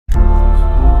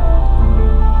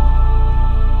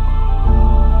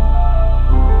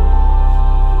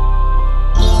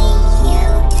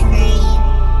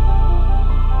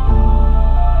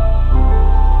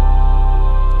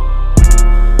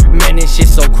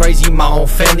crazy, my own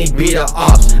family be the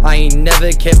ops. I ain't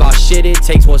never care about shit, it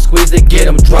takes one squeeze to get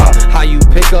them dropped. How you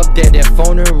pick up that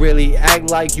phone and really act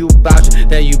like you bout you,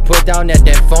 then you put down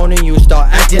that phone and you start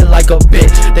acting like a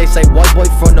bitch. They say white boy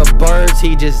from the birds,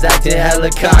 he just acting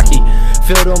hella cocky.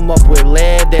 Fill them up with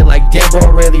lead, they like damn bro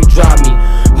really drop me.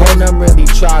 Hold them really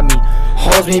try me,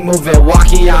 hoes me moving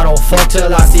walkie, I don't fuck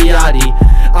till I see Adi.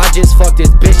 I just fuck this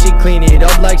bitch, she clean it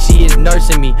up like she is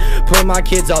nursing me. Put my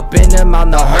kids up in them, I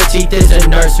know her teeth is a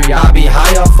nursery. I be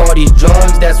high off all these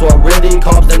drugs, that's what really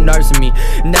calms the nursing me.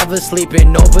 Never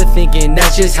sleeping, overthinking,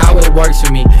 that's just how it works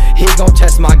for me. He gon'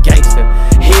 test my gangster,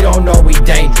 he don't know we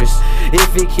dangerous.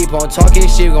 If he keep on talking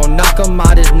shit, gon' knock him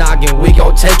out his noggin. We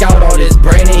gon' take out all this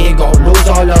brain and he gon' lose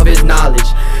all of his knowledge.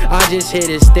 I just hit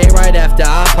his stay right after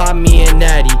I pop me and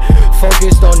Natty.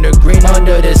 Focused on the green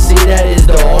under the sea, that is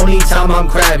the only time I'm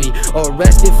crabby.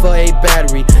 Arrested for a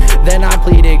battery, then I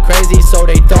pleaded crazy so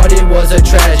they thought it was a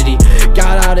tragedy.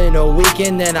 Got out in a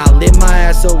weekend, then I lit my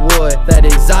ass of wood. That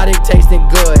exotic tasting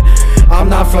good. I'm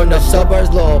not from the suburbs,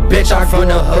 little bitch, I'm from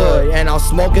the hood. And I'm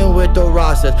smoking with the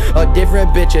rosters. A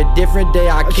different bitch, a different day,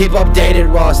 I keep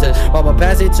updated rosters. I'ma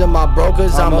pass it to my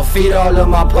brokers, I'ma feed all of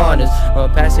my partners. I'ma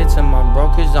pass it to my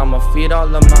brokers, I'ma feed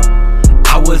all of my...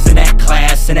 I was in that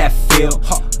class, in that field,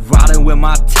 riding with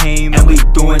my team and we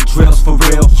doing drills for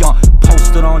real. Young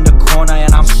posted on the corner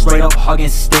and I'm straight up hugging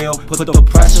still. Put the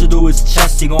pressure to his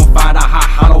chest, he gon' find out how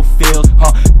hollow feels.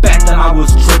 Back then I was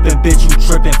tripping, bitch, you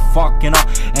tripping, fucking up.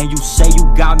 And you say you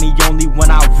got me only when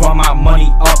I run my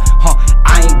money up.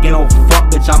 I ain't get no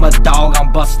fuck, bitch, I'm a dog,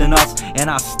 I'm busting us. And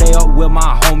I stay up with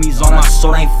my homies on my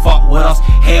soul, ain't fuck with us.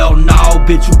 Hell no,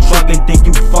 bitch, you drunk and think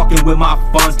you fucking with my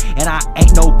funds. And I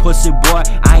ain't no pussy boy,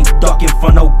 I ain't ducking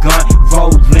for no gun.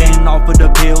 Rolling off of the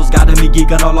pills, got me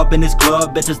geeking all up in this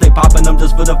club. Bitches, they popping them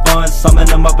just for the fun. Summon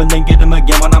them up and then get them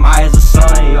again when I'm high as the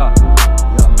sun, yeah.